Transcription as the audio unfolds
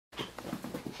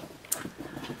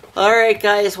Alright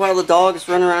guys, while the dogs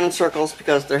run around in circles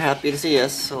because they're happy to see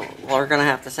us, so we're going to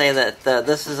have to say that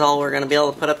this is all we're going to be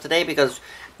able to put up today because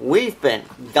we've been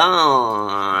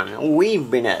gone. We've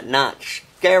been at Not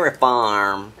Scary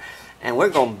Farm. And we're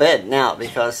going to bed now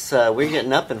because we're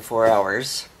getting up in 4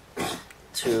 hours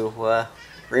to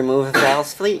remove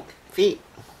Val's feet.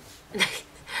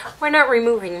 We're not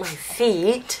removing my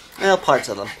feet. Well, parts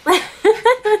of them.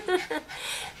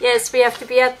 Yes, we have to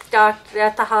be at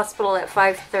the hospital at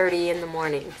 5:30 in the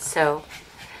morning. So,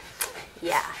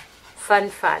 yeah,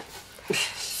 fun.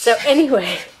 So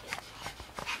anyway,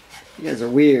 you guys are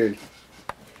weird.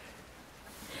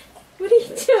 What are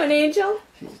you doing, Angel?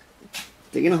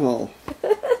 Digging a hole.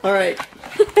 All right.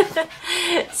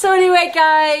 So anyway,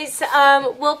 guys,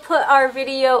 we'll put our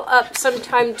video up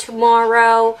sometime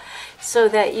tomorrow so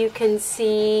that you can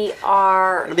see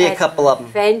our There'll be a couple of them.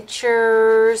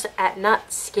 Adventures at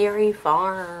Not Scary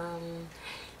Farm.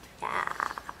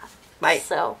 Yeah. Bye.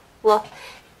 So, we'll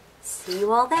see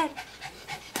you all then.